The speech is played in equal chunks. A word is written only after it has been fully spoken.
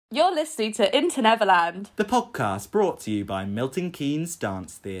You're listening to Into Neverland, the podcast brought to you by Milton Keynes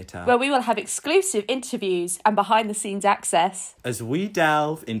Dance Theatre, where we will have exclusive interviews and behind-the-scenes access as we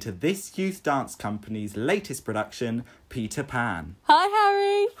delve into this youth dance company's latest production, Peter Pan. Hi,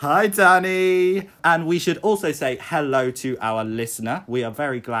 Harry. Hi, Dani. And we should also say hello to our listener. We are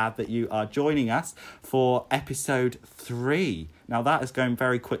very glad that you are joining us for episode 3. Now, that is going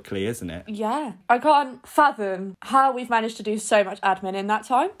very quickly, isn't it? Yeah. I can't fathom how we've managed to do so much admin in that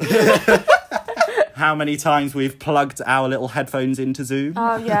time. How many times we've plugged our little headphones into Zoom.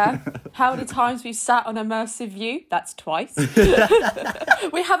 Oh, yeah. How many times we've sat on immersive view? That's twice.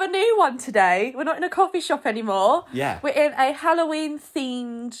 We have a new one today. We're not in a coffee shop anymore. Yeah. We're in a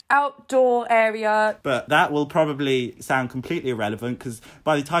Halloween-themed outdoor area. But that will probably sound completely irrelevant because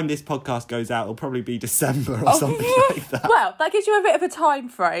by the time this podcast goes out, it'll probably be December or something like that. Well, that gives you a bit of a time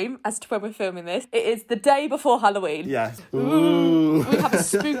frame as to when we're filming this. It is the day before Halloween. Yes. Ooh. We have a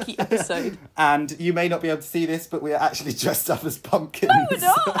spooky episode. And you may not be able to see this, but we are actually dressed up as pumpkins. No, we're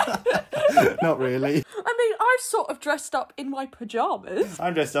not. Not really. I mean, I've sort of dressed up in my pyjamas.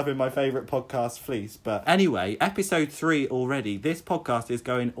 I'm dressed up in my favourite podcast fleece. But anyway, episode 3 already. This podcast is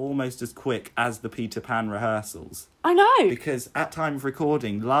going almost as quick as the Peter Pan rehearsals. I know. Because at time of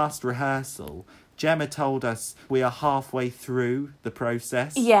recording, last rehearsal, Gemma told us we are halfway through the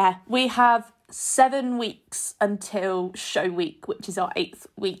process. Yeah, we have 7 weeks until show week, which is our 8th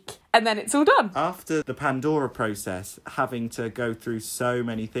week. And then it's all done. After the Pandora process, having to go through so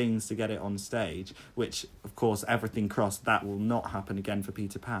many things to get it on stage, which, of course, everything crossed, that will not happen again for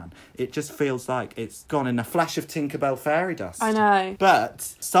Peter Pan. It just feels like it's gone in a flash of Tinkerbell fairy dust. I know. But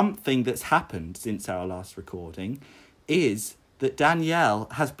something that's happened since our last recording is that Danielle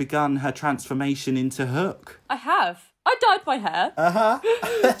has begun her transformation into Hook. I have. I dyed my hair.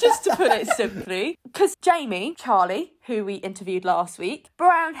 Just to put it simply. Because Jamie, Charlie, who we interviewed last week,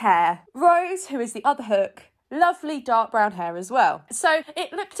 brown hair. Rose, who is the other Hook, lovely dark brown hair as well. So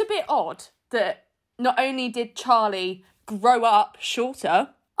it looked a bit odd that not only did Charlie grow up shorter,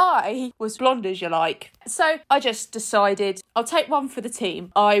 I was blonde as you like. So I just decided I'll take one for the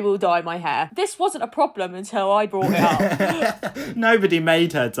team. I will dye my hair. This wasn't a problem until I brought it up. Nobody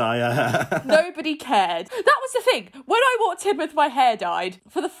made her dye her hair. Nobody cared. That was the thing. When I walked in with my hair dyed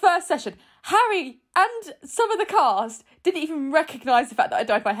for the first session, Harry and some of the cast didn't even recognise the fact that I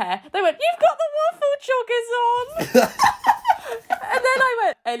dyed my hair. They went, "You've got the waffle joggers on." And then I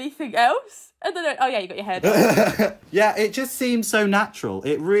went, "Anything else?" And then I went, "Oh yeah, you got your hair done." Yeah, it just seems so natural.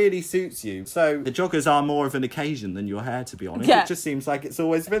 It really suits you. So the joggers are more of an occasion than your hair, to be honest. Yeah. It just seems like it's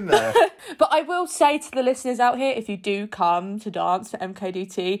always been there. But I will say to the listeners out here, if you do come to dance for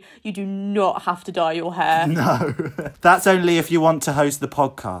MKDT, you do not have to dye your hair. No. That's only if you want to host the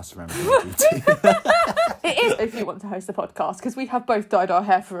podcast for MKDT. It is if you want to host the podcast, because we have both dyed our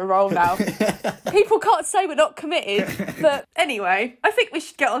hair for a role now. People can't say we're not committed. But anyway, I think we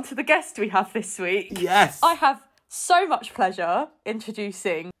should get on to the guest we have this week. Yes. I have so much pleasure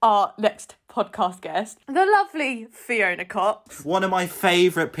introducing our next podcast guest, the lovely Fiona Cox. One of my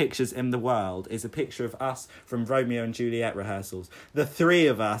favourite pictures in the world is a picture of us from Romeo and Juliet rehearsals. The 3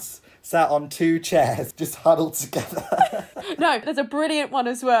 of us sat on 2 chairs, just huddled together. No, there's a brilliant one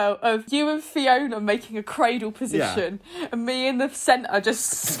as well of you and Fiona making a cradle position and me in the centre just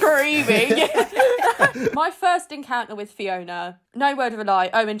screaming. My first encounter with Fiona, no word of a lie,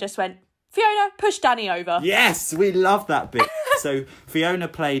 Owen just went, "Fiona, push Dani over." Yes, we love that bit. So Fiona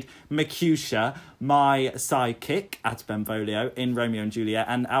played Mercutio, my sidekick at Benvolio in Romeo and Juliet,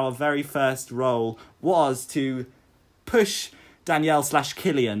 and our very first role was to push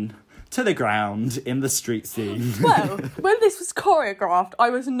Danielle/Killian to the ground in the street scene. Well, when this was choreographed, I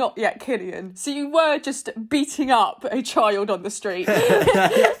was not yet Killian, so you were just beating up a child on the street.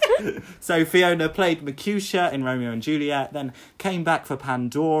 So Fiona played Mercutio in Romeo and Juliet, then came back for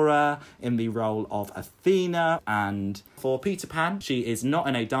Pandora in the role of Athena, and for Peter Pan, she is not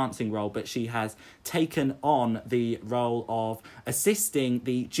in a dancing role, but she has taken on the role of assisting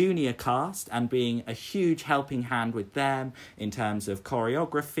the junior cast and being a huge helping hand with them in terms of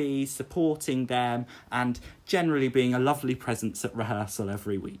choreography, supporting them, and generally being a lovely presence at rehearsal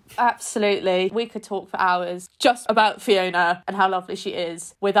every week. Absolutely. We could talk for hours just about Fiona and how lovely she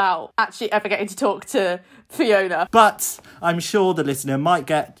is without actually ever getting to talk to Fiona. But I'm sure the listener might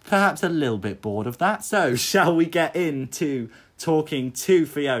get perhaps a little bit bored of that. So shall we get into talking to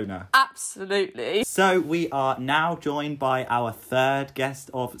Fiona. Absolutely. So we are now joined by our third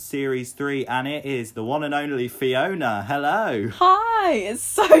guest of Series 3, and it is the one and only Fiona. Hello. Hi, it's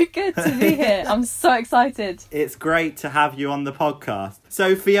so good to be here. I'm so excited. It's great to have you on the podcast.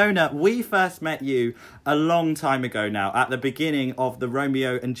 So Fiona, we first met you a long time ago now, at the beginning of the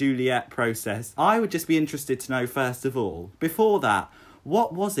Romeo and Juliet process. I would just be interested to know, first of all, before that,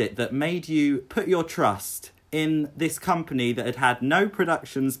 what was it that made you put your trust in this company that had had no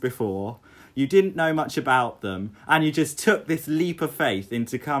productions before? You didn't know much about them, and you just took this leap of faith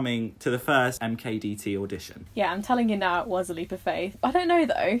into coming to the first MKDT audition. Yeah, I'm telling you now, it was a leap of faith. I don't know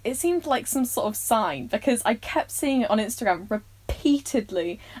though, it seemed like some sort of sign, because I kept seeing it on Instagram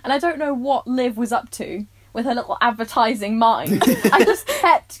repeatedly, and I don't know what Liv was up to with her little advertising mind. I just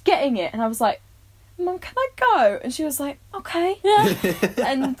kept getting it, and I was like, Mum, can I go? And she was like, okay. Yeah.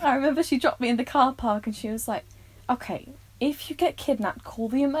 And I remember she dropped me in the car park and she was like, okay, if you get kidnapped, call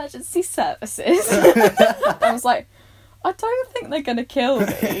the emergency services. I was like, I don't think they're going to kill me.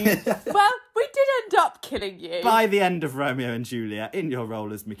 Well, we did end up killing you. By the end of Romeo and Juliet, in your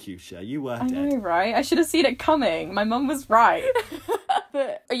role as Mercutio, you were dead. I know, right? I should have seen it coming. My mum was right.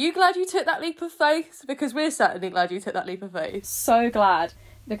 But are you glad you took that leap of faith? Because we're certainly glad you took that leap of faith. So glad,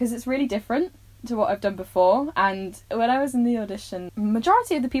 because it's really different to what I've done before. And when I was in the audition,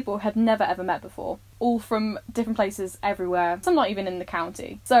 majority of the people had never ever met before, all from different places everywhere, some not even in the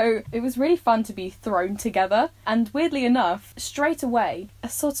county. So it was really fun to be thrown together, and weirdly enough, straight away a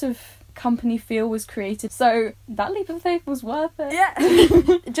sort of company feel was created, so that leap of faith was worth it.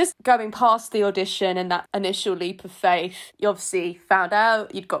 Yeah. Just going past the audition and that initial leap of faith, you obviously found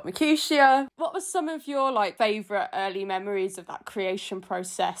out you'd got Mercutio. What was some of your favourite early memories of that creation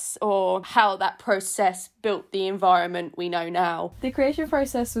process, or how that process built the environment we know now? The creation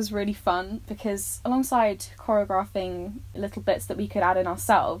process was really fun because alongside choreographing little bits that we could add in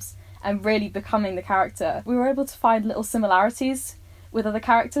ourselves and really becoming the character, we were able to find little similarities with other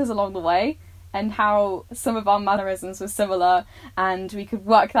characters along the way, and how some of our mannerisms were similar, and we could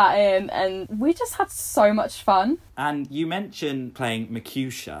work that in, and we just had so much fun. And you mentioned playing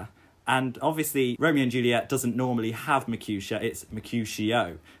Mercutio, and obviously Romeo and Juliet doesn't normally have Mercutio, it's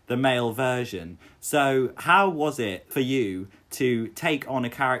Mercutio, the male version. So how was it for you to take on a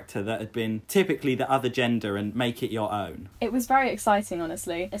character that had been typically the other gender and make it your own? It was very exciting,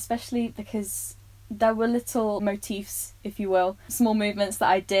 honestly, especially because there were little motifs, if you will, small movements that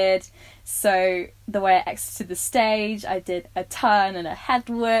I did. So the way I exited the stage, I did a turn and a head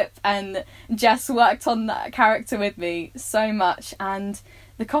whip, and Jess worked on that character with me so much, and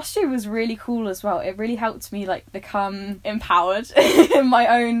the costume was really cool as well. It really helped me become empowered in my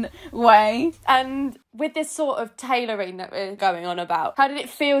own way. And with this sort of tailoring that we're going on about, how did it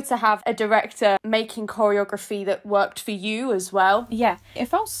feel to have a director making choreography that worked for you as well? Yeah, it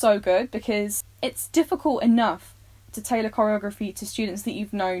felt so good, because it's difficult enough to tailor choreography to students that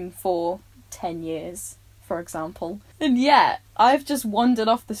you've known for 10 years, for example. And yet, I've just wandered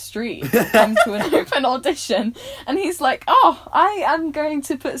off the street to come to an open audition, and he's like, oh, I am going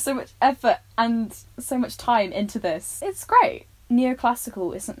to put so much effort and so much time into this. It's great.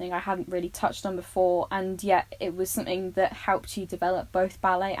 Neoclassical is something I hadn't really touched on before, and yet it was something that helped you develop both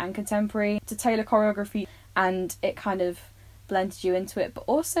ballet and contemporary to tailor choreography, and it kind of blended you into it, but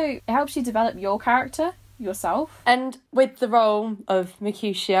also it helps you develop your character yourself. And with the role of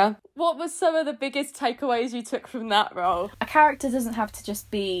Mercutio, what was some of the biggest takeaways you took from that role? A character doesn't have to just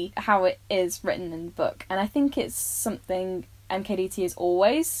be how it is written in the book, and I think it's something MKDT has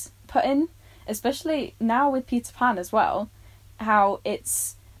always put in, especially now with Peter Pan as well, how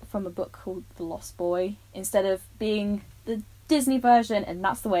it's from a book called The Lost Boy. Instead of being the Disney version, and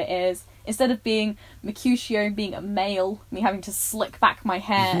that's the way it is, instead of being Mercutio being a male, me having to slick back my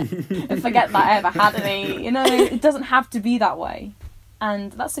hair and forget that I ever had any, it doesn't have to be that way.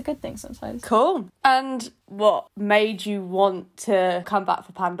 And that's a good thing sometimes. Cool. And what made you want to come back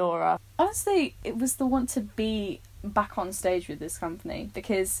for Pandora? Honestly, it was the want to be back on stage with this company,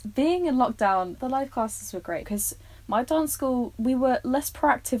 because being in lockdown, the live classes were great, because my dance school, we were less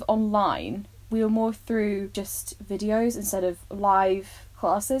proactive online. We were more through just videos instead of live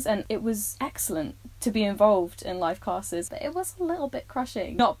classes, and it was excellent to be involved in live classes, but it was a little bit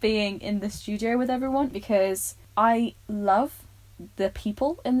crushing not being in the studio with everyone, because I love the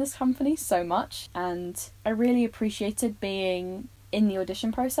people in this company so much, and I really appreciated being in the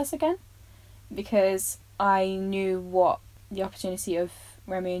audition process again, because I knew what the opportunity of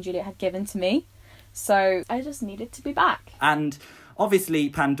Romeo and Juliet had given to me, so I just needed to be back. And Obviously,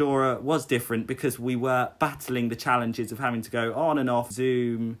 Pandora was different because we were battling the challenges of having to go on and off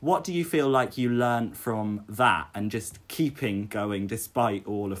Zoom. What do you feel like you learnt from that and just keeping going despite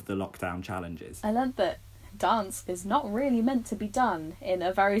all of the lockdown challenges? I learned that dance is not really meant to be done in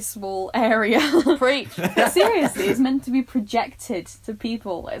a very small area. Preach. Seriously, it's meant to be projected to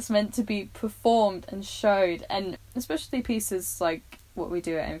people. It's meant to be performed and showed, and especially pieces like what we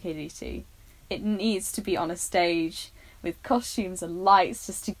do at MKDT. It needs to be on a stage with costumes and lights,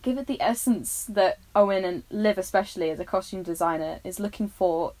 just to give it the essence that Owen and Liv, especially as a costume designer, is looking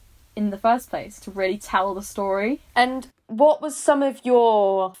for in the first place, to really tell the story. And what was some of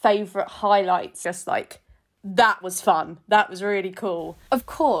your favourite highlights? Just like, that was fun. That was really cool. Of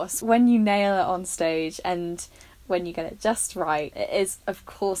course, when you nail it on stage and when you get it just right, it is, of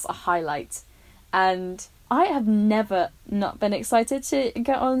course, a highlight. And I have never not been excited to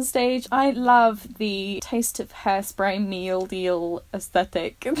get on stage. I love the taste of hairspray meal deal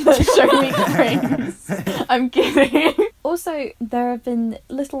aesthetic that Show Me brings. I'm kidding. Also, there have been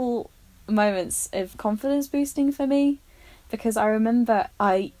little moments of confidence boosting for me, because I remember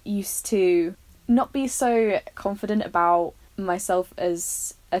I used to not be so confident about myself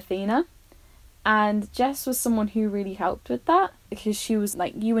as Athena, and Jess was someone who really helped with that, because she was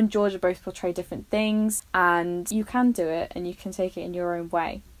like, you and Georgia both portray different things and you can do it and you can take it in your own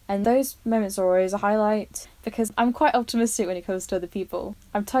way. And those moments are always a highlight, because I'm quite optimistic when it comes to other people.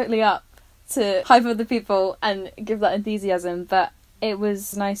 I'm totally up to hype other people and give that enthusiasm, but it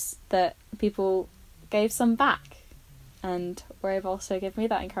was nice that people gave some back and were able to give me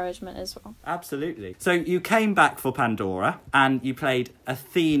that encouragement as well. Absolutely. So you came back for Pandora and you played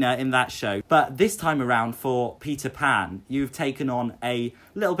Athena in that show, but this time around for Peter Pan, you've taken on a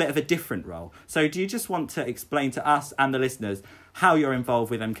little bit of a different role. So do you just want to explain to us and the listeners how you're involved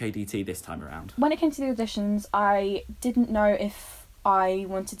with MKDT this time around? When it came to the auditions, I didn't know if I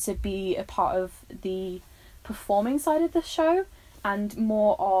wanted to be a part of the performing side of the show and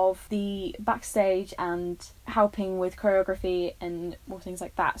more of the backstage and helping with choreography and more things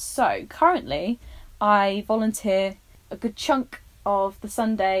like that. So currently I volunteer a good chunk of the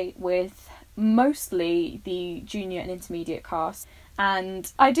Sunday with mostly the junior and intermediate cast,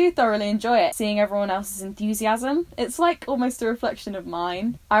 and I do thoroughly enjoy it, seeing everyone else's enthusiasm. It's like almost a reflection of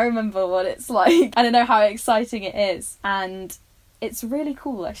mine. I remember what it's like and I know how exciting it is, and it's really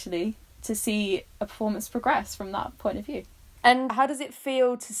cool actually to see a performance progress from that point of view. And how does it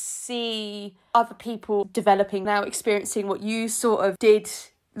feel to see other people developing now, experiencing what you sort of did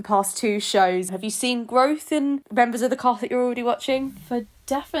the past two shows? Have you seen growth in members of the cast that you're already watching? For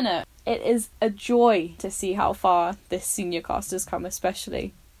definite. It is a joy to see how far this senior cast has come,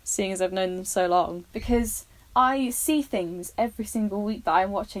 especially seeing as I've known them so long. Because I see things every single week that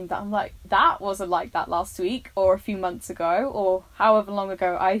I'm watching that I'm like, that wasn't like that last week or a few months ago or however long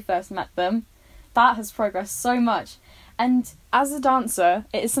ago I first met them. That has progressed so much. And as a dancer,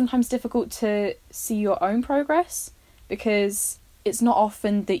 it is sometimes difficult to see your own progress, because it's not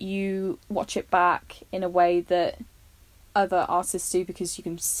often that you watch it back in a way that other artists do, because you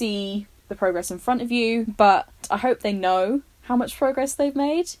can see the progress in front of you. But I hope they know how much progress they've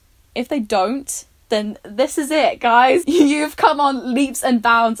made. If they don't, then this is it, guys. You've come on leaps and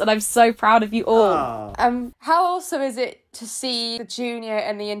bounds and I'm so proud of you all. How also is it to see the junior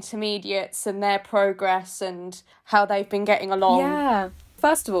and the intermediates and their progress and how they've been getting along? Yeah.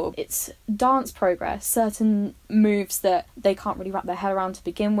 First of all, it's dance progress, certain moves that they can't really wrap their head around to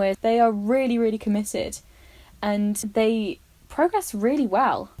begin with. They are really, really committed and they progress really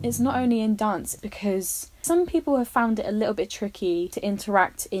well. It's not only in dance, because some people have found it a little bit tricky to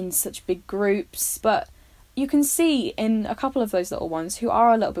interact in such big groups, but you can see in a couple of those little ones who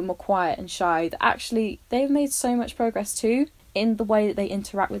are a little bit more quiet and shy that actually they've made so much progress too in the way that they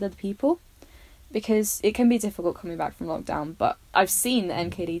interact with other people, because it can be difficult coming back from lockdown, but I've seen that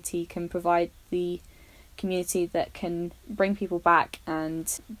MKDT can provide the community that can bring people back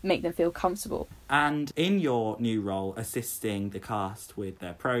and make them feel comfortable. And in your new role, assisting the cast with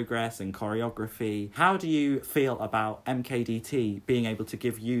their progress and choreography, how do you feel about MKDT being able to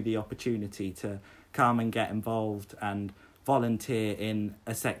give you the opportunity to come and get involved and volunteer in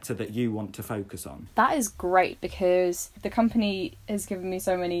a sector that you want to focus on? That is great, because the company has given me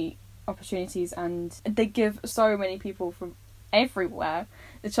so many opportunities and they give so many people from everywhere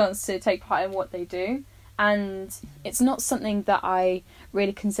the chance to take part in what they do. And it's not something that I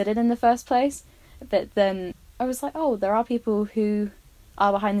really considered in the first place, but then I was like, oh, there are people who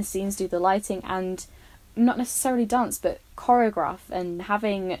are behind the scenes, do the lighting, and not necessarily dance, but choreograph, and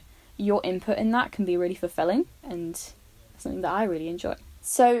having your input in that can be really fulfilling and something that I really enjoy.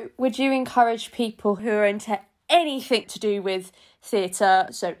 So would you encourage people who are into anything to do with theatre,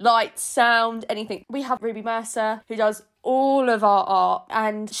 so lights, sound, anything. We have Ruby Mercer, who does all of our art,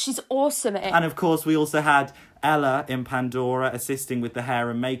 and she's awesome at it. And of course, we also had Ella in Pandora assisting with the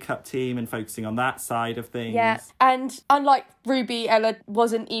hair and makeup team and focusing on that side of things. Yeah, and unlike Ruby, Ella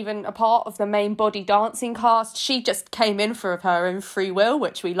wasn't even a part of the main body dancing cast. She just came in for her own free will,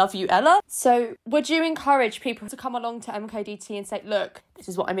 which we love you, Ella. So would you encourage people to come along to MKDT and say, look, this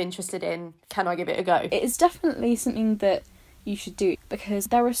is what I'm interested in, can I give it a go? It is definitely something that you should do, because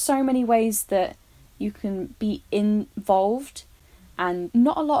there are so many ways that you can be involved, and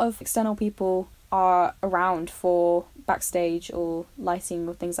not a lot of external people are around for backstage or lighting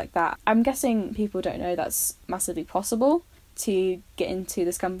or things like that. I'm guessing people don't know that's massively possible to get into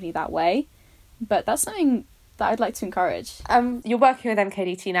this company that way, but that's something that I'd like to encourage. You're working with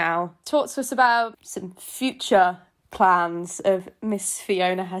MKDT now. Talk to us about some future plans of Miss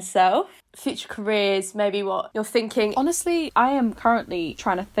Fiona herself. Future careers, maybe what you're thinking. Honestly, I am currently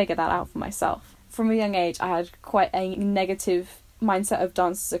trying to figure that out for myself. From a young age, I had quite a negative mindset of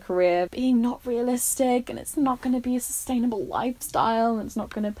dance as a career being not realistic, and it's not going to be a sustainable lifestyle, and it's not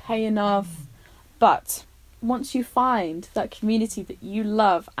going to pay enough. But once you find that community that you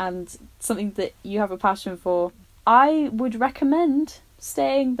love and something that you have a passion for, I would recommend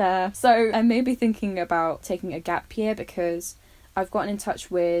staying there. So I may be thinking about taking a gap year, because I've gotten in touch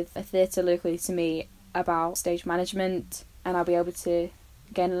with a theatre locally to me about stage management, and I'll be able to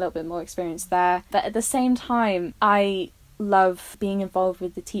gain a little bit more experience there. But at the same time, I love being involved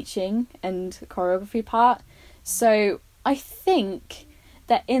with the teaching and choreography part. So I think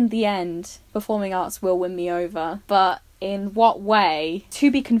that in the end, performing arts will win me over. But in what way, to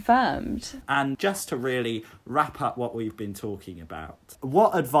be confirmed. And just to really wrap up what we've been talking about,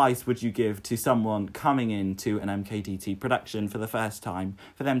 what advice would you give to someone coming into an MKDT production for the first time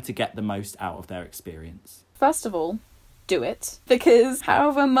for them to get the most out of their experience? First of all, do it, because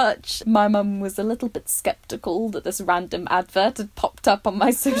however much my mum was a little bit sceptical that this random advert had popped up on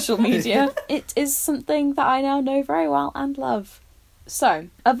my social media, it is something that I now know very well and love. So,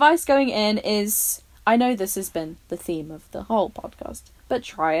 advice going in is, I know this has been the theme of the whole podcast, but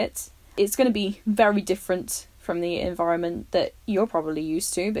try it. It's going to be very different from the environment that you're probably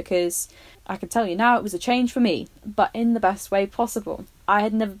used to, because I can tell you now it was a change for me, but in the best way possible. I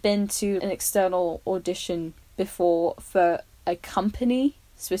had never been to an external audition before for a company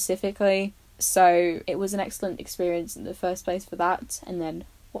specifically, so it was an excellent experience in the first place for that, and then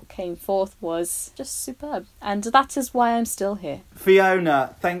what came forth was just superb, and that is why I'm still here.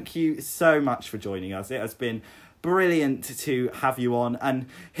 Fiona, thank you so much for joining us. It has been brilliant to have you on and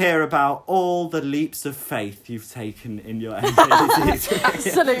hear about all the leaps of faith you've taken in your MKDT.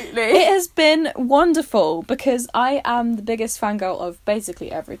 Absolutely. It has been wonderful, because I am the biggest fangirl of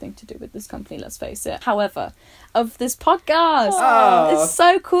basically everything to do with this company, let's face it. However, of this podcast. Oh. It's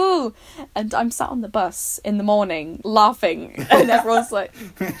so cool. And I'm sat on the bus in the morning laughing, and everyone's like...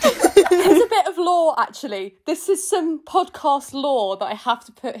 There's a bit of lore, actually. This is some podcast lore that I have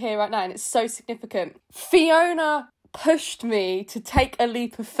to put here right now, and it's so significant. Fiona pushed me to take a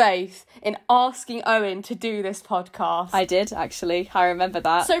leap of faith in asking Owen to do this podcast. I did, actually. I remember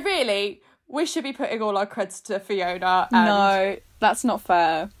that. So really, we should be putting all our creds to Fiona. And... No, that's not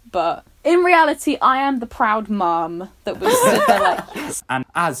fair. But in reality, I am the proud mum that was stood there like, yes. And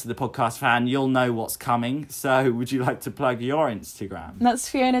as the podcast fan, you'll know what's coming. So would you like to plug your Instagram? That's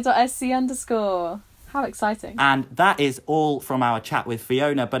Fiona.sc_. How exciting. And that is all from our chat with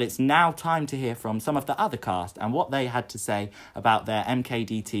Fiona, but it's now time to hear from some of the other cast and what they had to say about their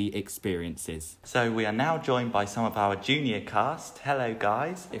MKDT experiences. So we are now joined by some of our junior cast. Hello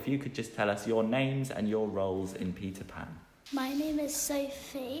guys, if you could just tell us your names and your roles in Peter Pan. My name is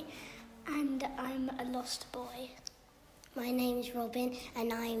Sophie and I'm a lost boy. My name is Robin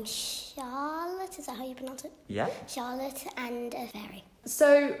and I'm Charlotte, is that how you pronounce it? Yeah. Charlotte and a fairy.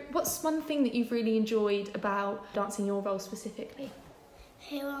 So, what's one thing that you've really enjoyed about dancing your role specifically?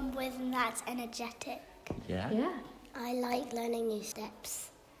 Who I'm with and that's energetic. Yeah. Yeah. I like learning new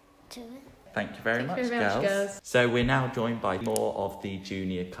steps to it. Thank you very much, very much, girls. So we're now joined by more of the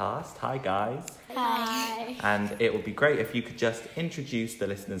junior cast. Hi guys. Hi. And it would be great if you could just introduce the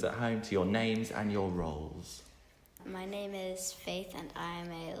listeners at home to your names and your roles. My name is Faith and I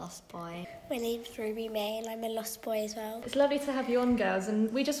am a lost boy. My name's Ruby May and I'm a lost boy as well. It's lovely to have you on, girls,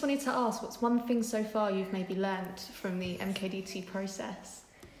 and we just wanted to ask, what's one thing so far you've maybe learnt from the MKDT process?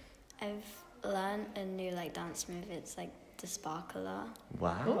 I've learned a new dance move. It's the sparkler.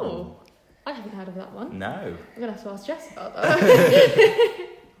 Wow. Oh, I haven't heard of that one. No. I'm going to have to ask Jess about that.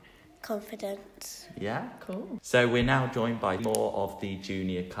 confidence. Yeah? Cool. So we're now joined by more of the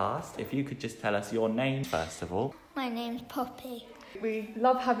junior cast. If you could just tell us your name first of all. My name's Poppy. We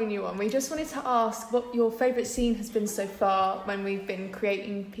love having you on. We just wanted to ask what your favourite scene has been so far when we've been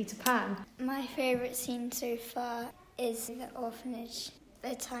creating Peter Pan. My favourite scene so far is the orphanage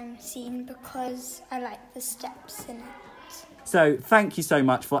bedtime scene because I like the steps in it. So thank you so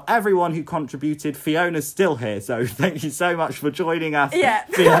much for everyone who contributed. Fiona's still here, so thank you so much for joining us,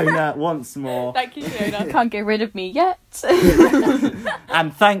 Fiona, once more. Thank you, Fiona. Can't get rid of me yet.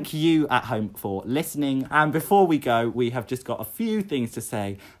 And thank you at home for listening. And before we go, we have just got a few things to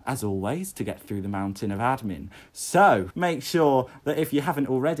say, as always, to get through the mountain of admin. So make sure that if you haven't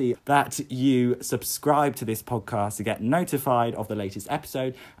already, that you subscribe to this podcast to get notified of the latest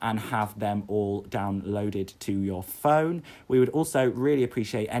episode and have them all downloaded to your phone. We would also really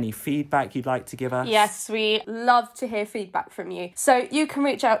appreciate any feedback you'd like to give us. Yes, we love to hear feedback from you. So you can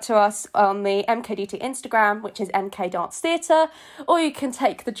reach out to us on the MKDT Instagram, which is MK Dance Theatre, or you can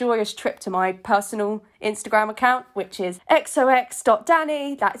take the joyous trip to my personal Instagram account, which is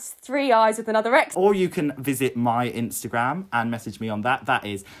xox.dani. That's 3 I's with another X. Or you can visit my Instagram and message me on that. That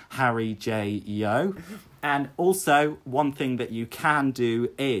is Harry J. Yo. And also, one thing that you can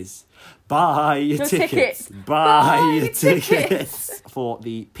do is buy your tickets. Buy your tickets for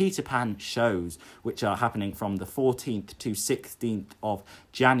the Peter Pan shows, which are happening from the 14th to 16th of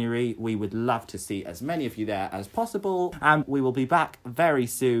January. We would love to see as many of you there as possible. And we will be back very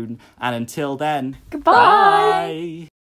soon. And until then, Goodbye. bye.